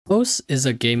O's is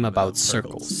a game about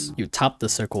circles. You tap the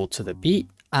circle to the beat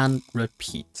and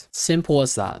repeat. Simple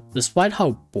as that. Despite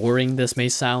how boring this may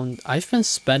sound, I've been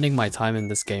spending my time in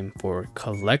this game for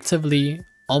collectively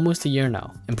almost a year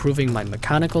now, improving my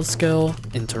mechanical skill,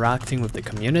 interacting with the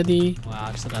community. I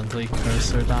accidentally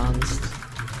cursor danced.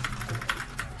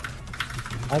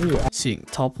 Seeing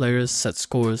top players set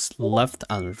scores left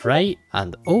and right,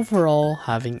 and overall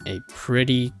having a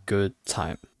pretty good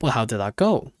time. But how did that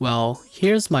go? Well,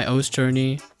 here's my O's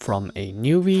journey from a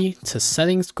newbie to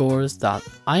setting scores that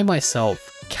I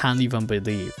myself can't even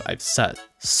believe I've set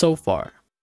so far.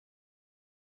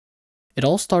 It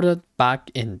all started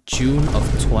back in June of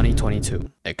 2022,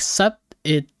 except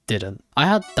it didn't. I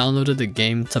had downloaded the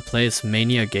game to play its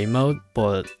Mania game mode,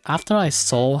 but after I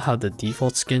saw how the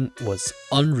default skin was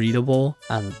unreadable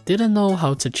and didn't know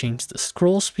how to change the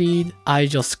scroll speed, I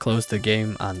just closed the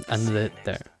game and ended it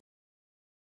there.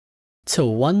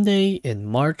 Till one day in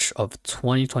March of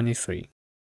 2023.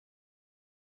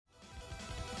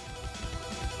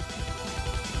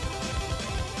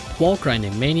 While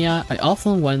grinding Mania, I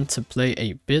often went to play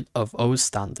a bit of O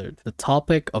Standard, the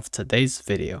topic of today's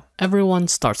video. Everyone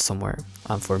starts somewhere,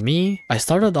 and for me, I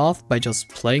started off by just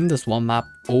playing this one map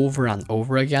over and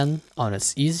over again on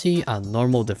its easy and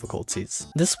normal difficulties.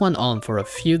 This went on for a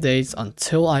few days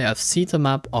until I FC'd the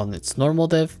map on its normal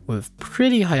diff with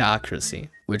pretty high accuracy,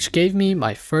 which gave me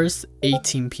my first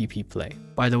 18 PP play.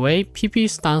 By the way, PP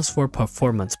stands for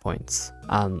performance points,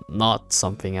 and not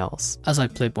something else. As I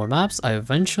played more maps, I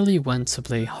eventually went to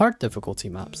play hard difficulty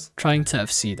maps, trying to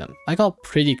FC them. I got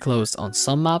pretty close on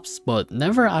some maps, but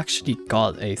never actually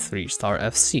got a 3-star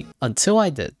FC, until I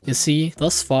did. You see,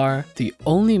 thus far, the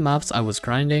only maps I was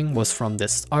grinding was from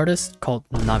this artist called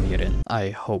Namirin. I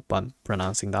hope I'm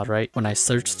pronouncing that right. When I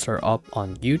searched her up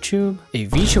on YouTube, a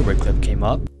VTuber clip came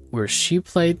up where she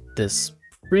played this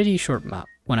pretty short map.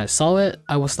 When I saw it,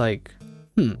 I was like,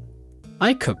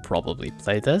 I could probably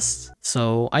play this.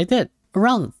 So I did,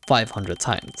 around 500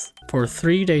 times. For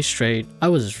 3 days straight, I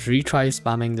was retry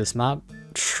spamming this map,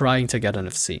 trying to get an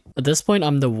FC. At this point,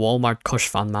 I'm the Walmart Kush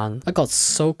fan man. I got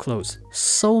so close,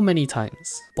 so many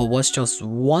times, but was just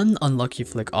one unlucky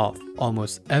flick off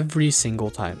almost every single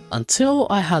time. Until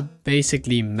I had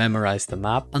basically memorized the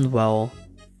map and well,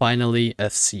 finally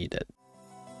FC'd it.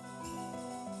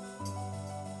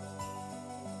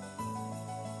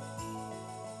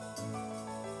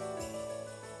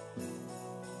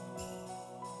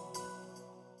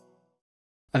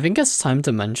 I think it's time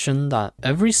to mention that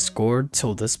every score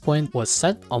till this point was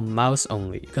set on mouse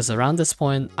only, because around this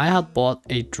point I had bought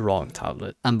a drawing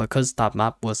tablet, and because that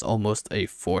map was almost a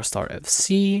 4-star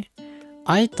FC,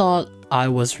 I thought I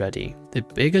was ready. The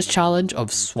biggest challenge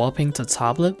of swapping to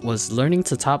tablet was learning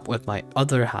to tap with my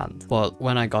other hand, but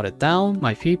when I got it down,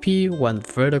 my PP went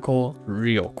vertical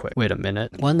real quick. Wait a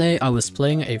minute. One day I was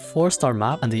playing a 4-star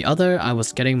map and the other I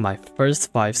was getting my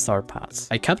first 5-star pass.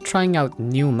 I kept trying out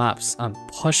new maps and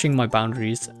pushing my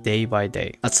boundaries day by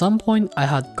day. At some point I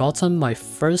had gotten my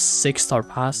first 6-star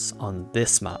pass on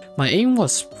this map. My aim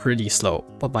was pretty slow,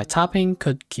 but my tapping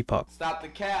could keep up. Stop the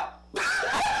cap!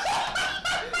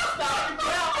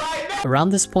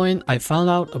 Around this point, I found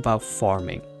out about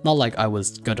farming. Not like I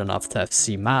was good enough to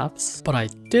FC maps, but I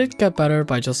did get better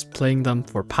by just playing them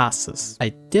for passes. I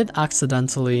did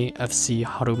accidentally FC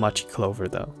Harumachi Clover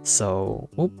though, so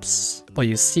oops. But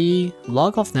you see,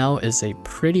 Log Off Now is a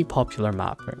pretty popular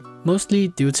mapper, mostly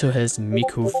due to his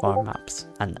Miku farm maps.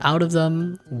 And out of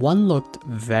them, one looked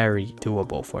very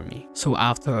doable for me. So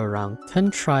after around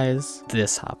 10 tries,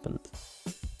 this happened.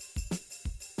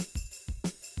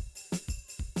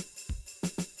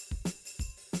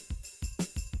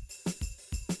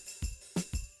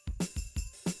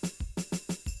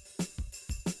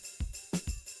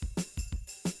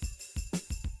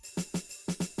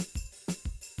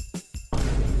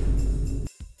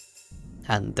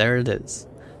 And there it is,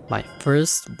 my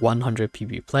first 100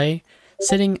 PP play,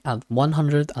 sitting at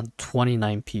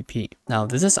 129 PP. Now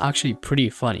this is actually pretty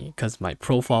funny because my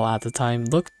profile at the time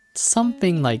looked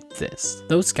something like this.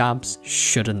 Those gaps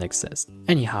shouldn't exist.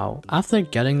 Anyhow, after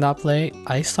getting that play,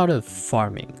 I started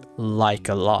farming like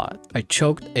a lot. I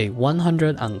choked a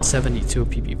 172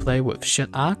 PP play with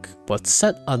Schlatts, but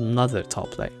set another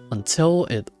top play until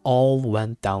it all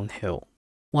went downhill.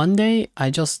 One day, I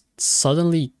just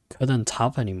suddenly couldn't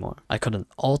tap anymore. I couldn't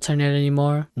alternate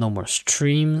anymore, no more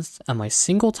streams, and my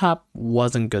single tap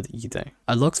wasn't good either.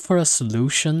 I looked for a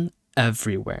solution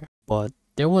everywhere, but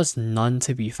there was none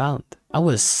to be found. I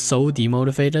was so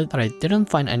demotivated that I didn't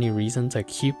find any reason to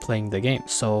keep playing the game,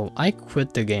 so I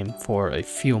quit the game for a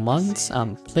few months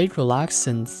and played relaxed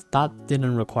since that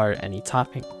didn't require any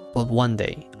tapping. But one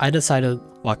day, I decided,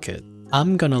 fuck it,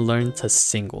 I'm gonna learn to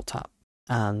single tap.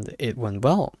 And it went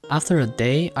well. After a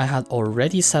day, I had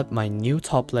already set my new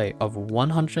top play of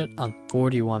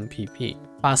 141 pp.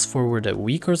 Fast forward a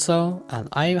week or so, and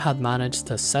I had managed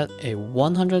to set a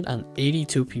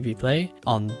 182 pp play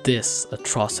on this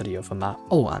atrocity of a map.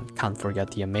 Oh, and can't forget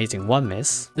the amazing one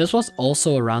miss. This was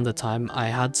also around the time I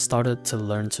had started to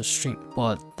learn to stream,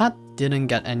 but that didn't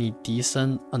get any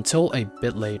decent until a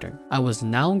bit later. I was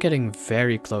now getting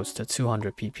very close to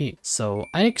 200 pp, so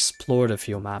I explored a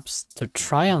few maps to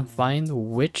try and find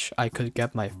which I could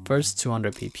get my first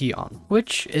 200 pp on,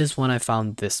 which is when I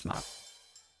found this map.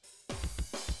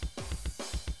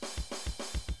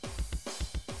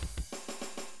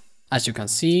 As you can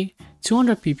see,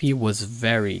 200 pp was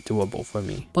very doable for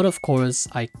me, but of course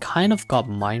I kind of got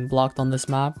mind blocked on this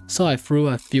map, so I threw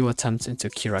a few attempts into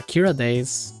Kira Kira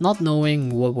days, not knowing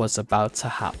what was about to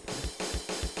happen.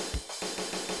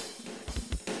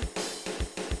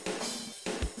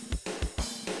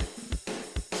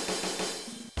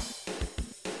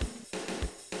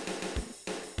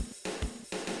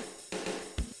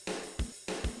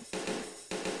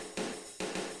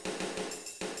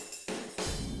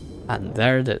 And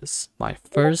there it is, my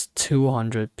first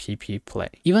 200 pp play.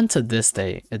 Even to this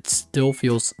day, it still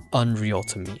feels unreal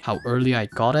to me how early I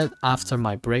got it after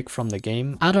my break from the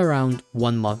game at around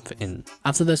 1 month in.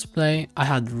 After this play, I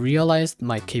had realized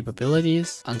my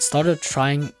capabilities and started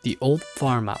trying the old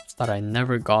farm maps that I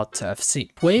never got to FC.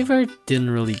 Waver didn't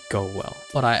really go well,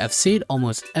 but I FC'd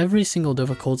almost every single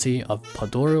difficulty of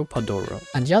Padoru Padoru.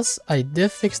 And yes, I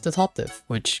did fix the top diff,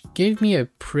 which gave me a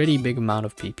pretty big amount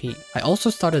of pp. I also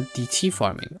started DT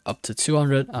farming up to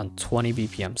 220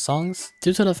 BPM songs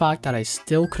due to the fact that I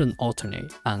still couldn't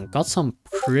alternate and got some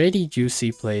pretty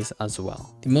juicy plays as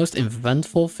well. The most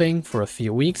eventful thing for a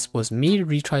few weeks was me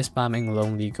retry spamming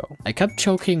Lonely Go. I kept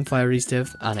choking Fiery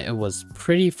Stiff and it was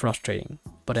pretty frustrating,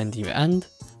 but in the end,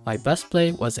 my best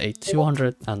play was a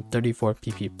 234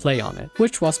 pp play on it,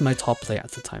 which was my top play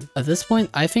at the time. At this point,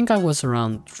 I think I was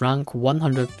around rank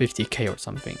 150k or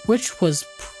something, which was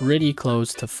pretty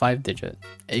close to 5-digit,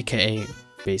 aka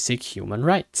basic human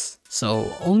rights.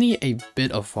 So only a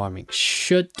bit of farming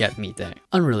should get me there.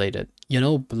 Unrelated, you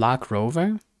know Black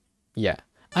Rover? Yeah.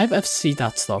 I've FC'd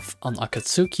that stuff on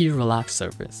Akatsuki Relax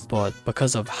service, but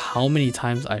because of how many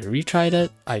times I retried it,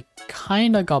 I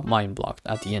kinda got mind blocked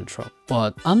at the intro.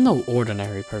 But I'm no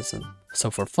ordinary person,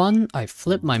 so for fun, I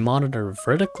flipped my monitor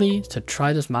vertically to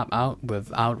try this map out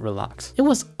without Relax. It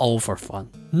was all for fun.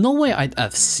 No way I'd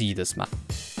FC this map.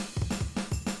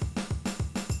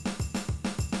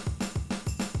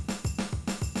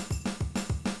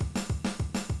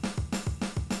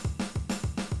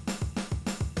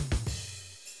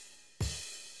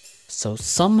 So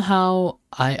somehow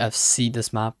I FC'd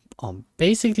this map on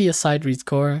basically a side read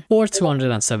score for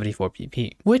 274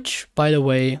 pp, which by the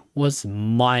way was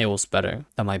miles better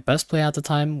than my best play at the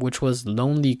time, which was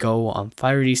Lonely Go on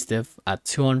Fiery Stiff at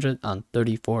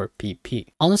 234 pp.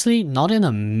 Honestly, not in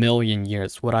a million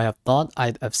years would I have thought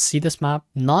I'd FC this map,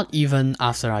 not even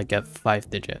after I get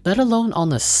 5-digit, let alone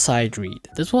on a side read.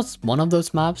 This was one of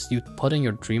those maps you'd put in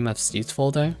your Dream FCs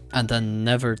folder and then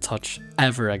never touch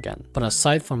ever again. But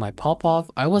aside from my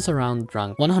pop-off, I was around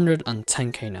rank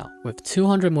 110k now, with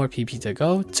 200 more pp to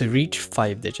go to reach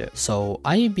 5-digit, so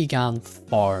I began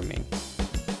farming.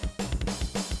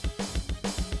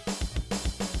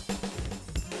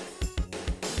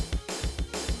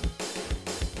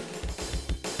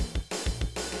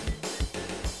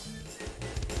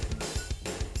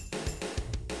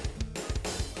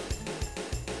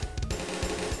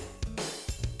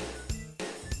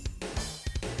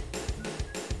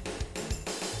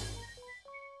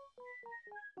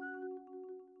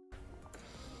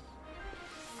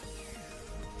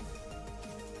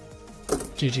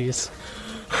 GG's.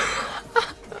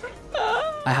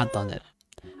 I had done it.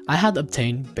 I had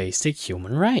obtained basic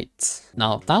human rights.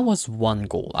 Now that was one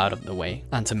goal out of the way,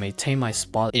 and to maintain my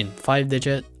spot in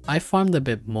 5-digit, I farmed a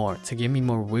bit more to give me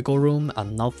more wiggle room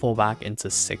and not fall back into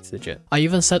 6-digit. I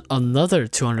even set another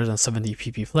 270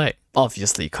 pp play,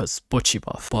 obviously cause Butchie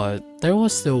buff, but there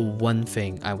was still one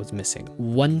thing I was missing,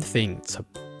 one thing to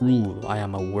prove I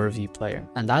am a worthy player,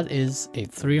 and that is a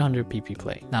 300 pp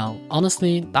play. Now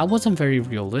honestly, that wasn't very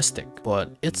realistic,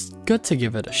 but it's good to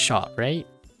give it a shot, right?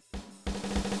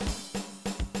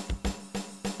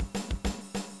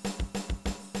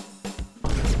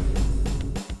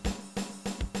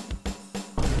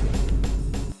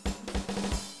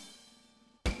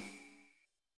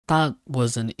 That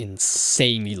was an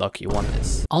insanely lucky one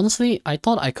miss. Honestly, I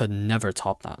thought I could never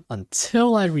top that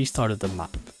until I restarted the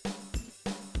map.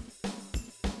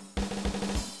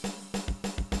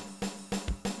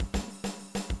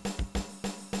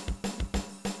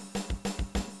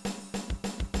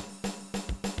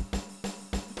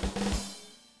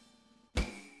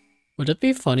 Would it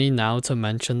be funny now to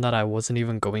mention that I wasn't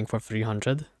even going for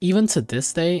 300? Even to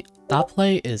this day, that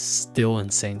play is still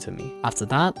insane to me. After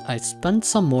that, I spent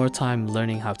some more time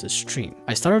learning how to stream.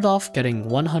 I started off getting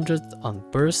 100 on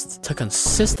burst to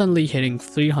consistently hitting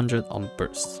 300 on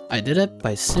burst. I did it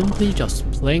by simply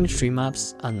just playing stream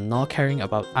maps and not caring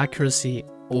about accuracy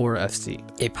or FC.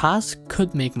 A pass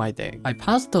could make my day. I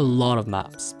passed a lot of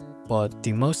maps, but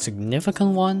the most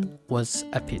significant one was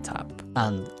Epitaph.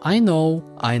 And I know,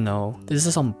 this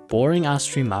is some boring ass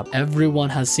stream map. Everyone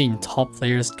has seen top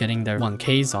players getting their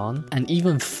 1Ks on, and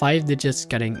even 5 digits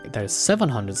getting their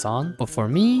 700s on, but for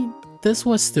me, this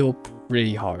was still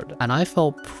pretty hard, and I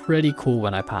felt pretty cool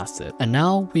when I passed it. And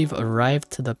now we've arrived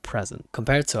to the present.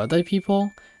 Compared to other people,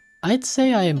 I'd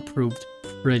say I improved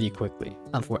pretty quickly.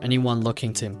 And for anyone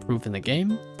looking to improve in the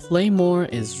game, play more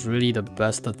is really the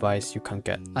best advice you can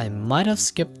get. I might have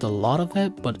skipped a lot of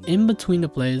it, but in between the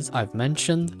plays I've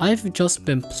mentioned, I've just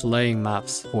been playing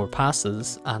maps for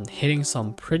passes and hitting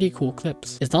some pretty cool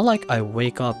clips. It's not like I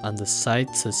wake up and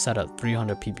decide to set a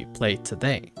 300 PB play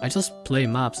today. I just play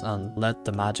maps and let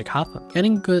the magic happen.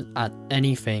 Getting good at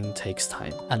anything takes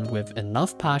time, and with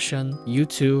enough passion, you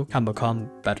too can become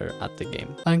better at the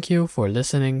game. Thank you for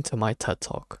listening to my TED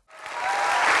Talk.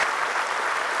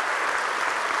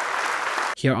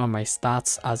 Here are my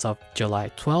stats as of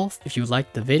July 12th. If you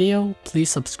liked the video,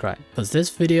 please subscribe, because this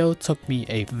video took me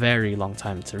a very long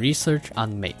time to research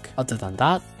and make. Other than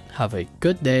that, have a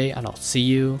good day and I'll see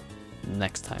you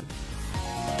next time.